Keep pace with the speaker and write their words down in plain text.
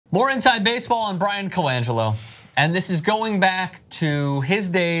More Inside Baseball on Bryan Colangelo. And this is going back to his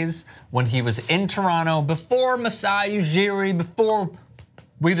days when he was in Toronto, before Masai Ujiri, before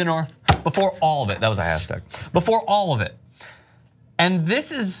We the North, before all of it. That was a hashtag. Before all of it. And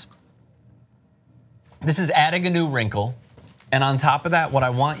this is adding a new wrinkle. And on top of that, what I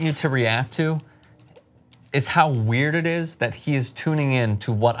want you to react to is how weird it is that he is tuning in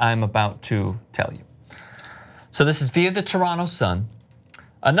to what I'm about to tell you. So this is via the Toronto Sun.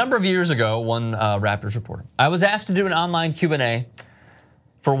 A number of years ago, one Raptors reporter, I was asked to do an online Q&A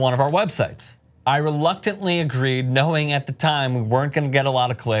for one of our websites. I reluctantly agreed, knowing at the time we weren't gonna get a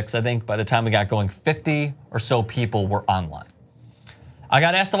lot of clicks. I think by the time we got going, 50 or so people were online. I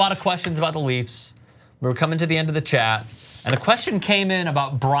got asked a lot of questions about the Leafs. We were coming to the end of the chat, and a question came in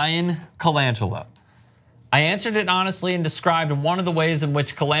about Bryan Colangelo. I answered it honestly and described one of the ways in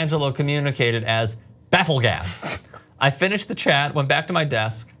which Colangelo communicated as bafflegab. I finished the chat, went back to my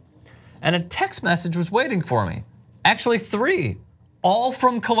desk, and a text message was waiting for me. Actually 3, all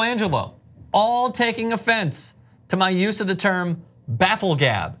from Colangelo, all taking offense to my use of the term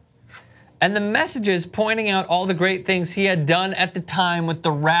bafflegab. And the messages pointing out all the great things he had done at the time with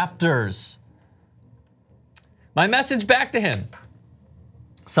the Raptors. My message back to him,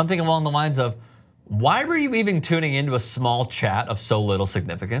 something along the lines of, why were you even tuning into a small chat of so little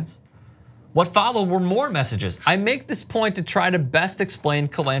significance? What followed were more messages. I make this point to try to best explain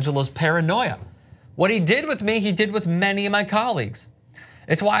Colangelo's paranoia. What he did with me, he did with many of my colleagues.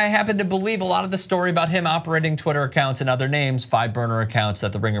 It's why I happen to believe a lot of the story about him operating Twitter accounts and other names, 5 burner accounts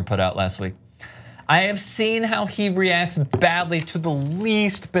that The Ringer put out last week. I have seen how he reacts badly to the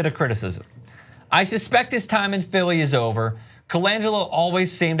least bit of criticism. I suspect his time in Philly is over. Colangelo always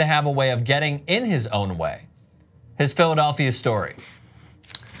seemed to have a way of getting in his own way. His Philadelphia story.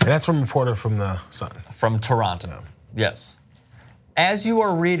 And that's from a reporter from the Sun. From Toronto, yeah. Yes. As you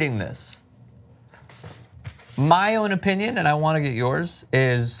are reading this, my own opinion, and I want to get yours,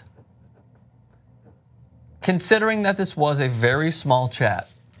 is considering that this was a very small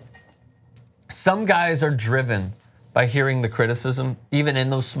chat, some guys are driven by hearing the criticism, even in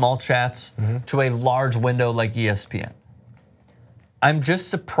those small chats, to a large window like ESPN. I'm just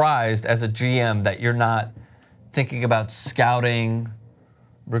surprised as a GM that you're not thinking about scouting,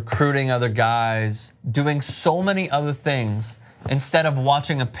 recruiting other guys, doing so many other things instead of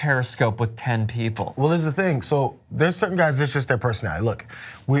watching a Periscope with 10 people. Well, there's the thing. So there's certain guys, that's just their personality. Look,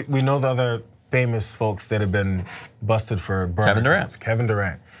 we know the other famous folks that have been busted for burner Kevin Durant. accounts. Kevin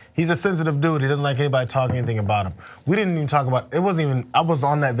Durant. He's a sensitive dude. He doesn't like anybody talking anything about him. We didn't even talk about, it wasn't even, I was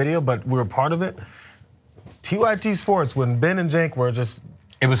on that video, but we were part of it. TYT Sports, when Ben and Jake were just,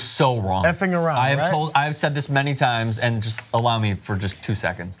 it was so wrong. Effing around, I've said this many times, and just allow me for just 2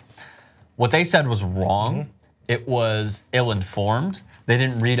 seconds. What they said was wrong. It was ill-informed. They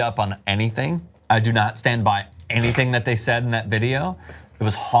didn't read up on anything. I do not stand by anything that they said in that video. It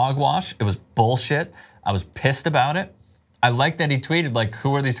was hogwash. It was bullshit. I was pissed about it. I like that he tweeted like,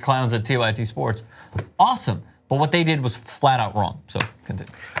 who are these clowns at TYT Sports? Awesome. But what they did was flat out wrong. So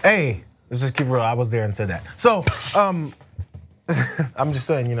continue. Hey, let's just keep it real. I was there and said that. So, I'm just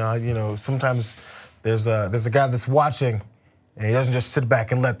saying, you know, sometimes there's a guy that's watching, and he doesn't just sit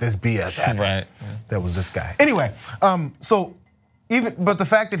back and let this BS happen. Right. That was this guy. Anyway, but the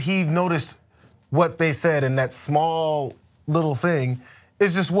fact that he noticed what they said in that small little thing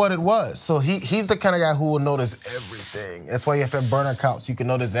is just what it was. So he's the kind of guy who will notice everything. That's why you have to have burner accounts. You can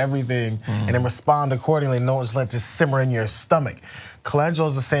notice everything and then respond accordingly. No one's let just simmer in your stomach.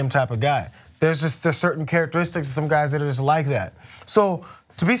 Colangelo's the same type of guy. There's certain characteristics of some guys that are just like that. So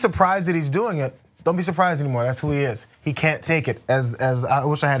to be surprised that he's doing it, don't be surprised anymore. That's who he is. He can't take it. As I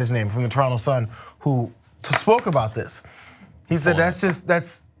wish I had his name, from the Toronto Sun, who spoke about this. He said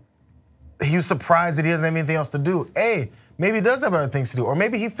he was surprised that he doesn't have anything else to do. Hey, maybe he does have other things to do, or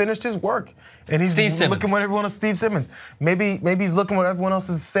maybe he finished his work and he's looking what everyone else. Steve Simmons. Maybe he's looking what everyone else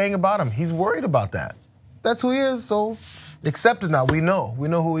is saying about him. He's worried about that. That's who he is. So accept it now. We know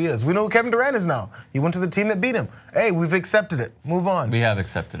who he is. We know who Kevin Durant is now. He went to the team that beat him. Hey, we've accepted it. Move on. We have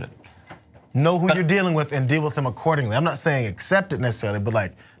accepted it. Know who you're dealing with and deal with them accordingly. I'm not saying accept it necessarily, but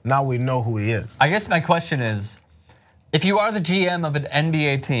like now we know who he is. I guess my question is, if you are the GM of an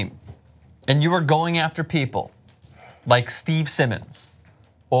NBA team and you are going after people like Steve Simmons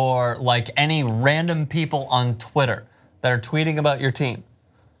or like any random people on Twitter that are tweeting about your team,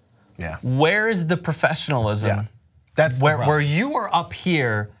 where is the professionalism? Yeah. That's where you are up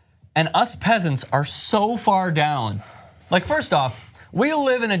here and us peasants are so far down. Like, first off, we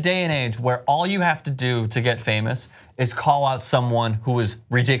live in a day and age where all you have to do to get famous is call out someone who is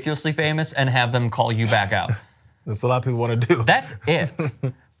ridiculously famous and have them call you back out. That's what a lot of people want to do. That's it.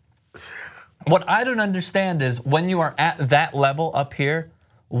 What I don't understand is when you are at that level up here,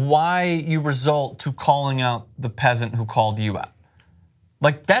 why you resort to calling out the peasant who called you out.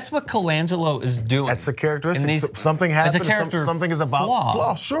 Like, that's what Colangelo is doing. That's the characteristic. Something happened. It's a character something is about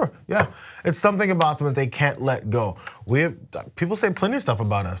flaw. Sure, yeah. It's something about them that they can't let go. People say plenty of stuff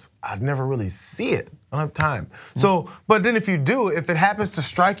about us. I'd never really see it. I don't have time. So, but then if you do, if it happens to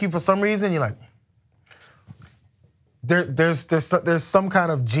strike you for some reason, you're like, there's some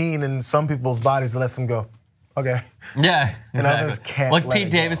kind of gene in some people's bodies that lets them go, okay. Yeah, exactly. And others can't. Like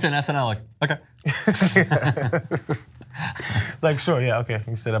Pete Davidson, SNL, like, okay. It's like, sure, yeah, okay.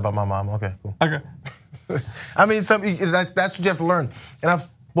 You said that about my mom, okay, cool. Okay. I mean, that's what you have to learn. And I've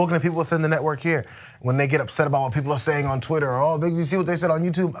spoken to people within the network here. When they get upset about what people are saying on Twitter, or you see what they said on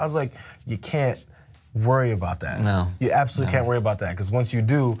YouTube, I was like, you can't worry about that. No. You absolutely can't worry about that, because once you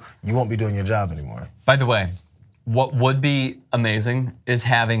do, you won't be doing your job anymore. By the way, what would be amazing is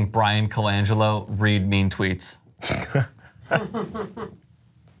having Bryan Colangelo read mean tweets.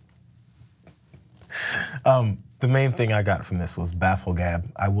 The main thing I got from this was baffle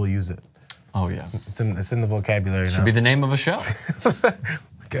gab. I will use it. Oh yes. It's in the vocabulary now. Should be the name of a show.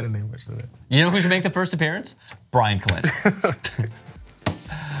 Got a name for that. You know who should make the first appearance? Bryan Colangelo.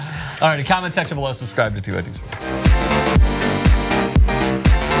 All right, comment section below, subscribe to 2 Sports.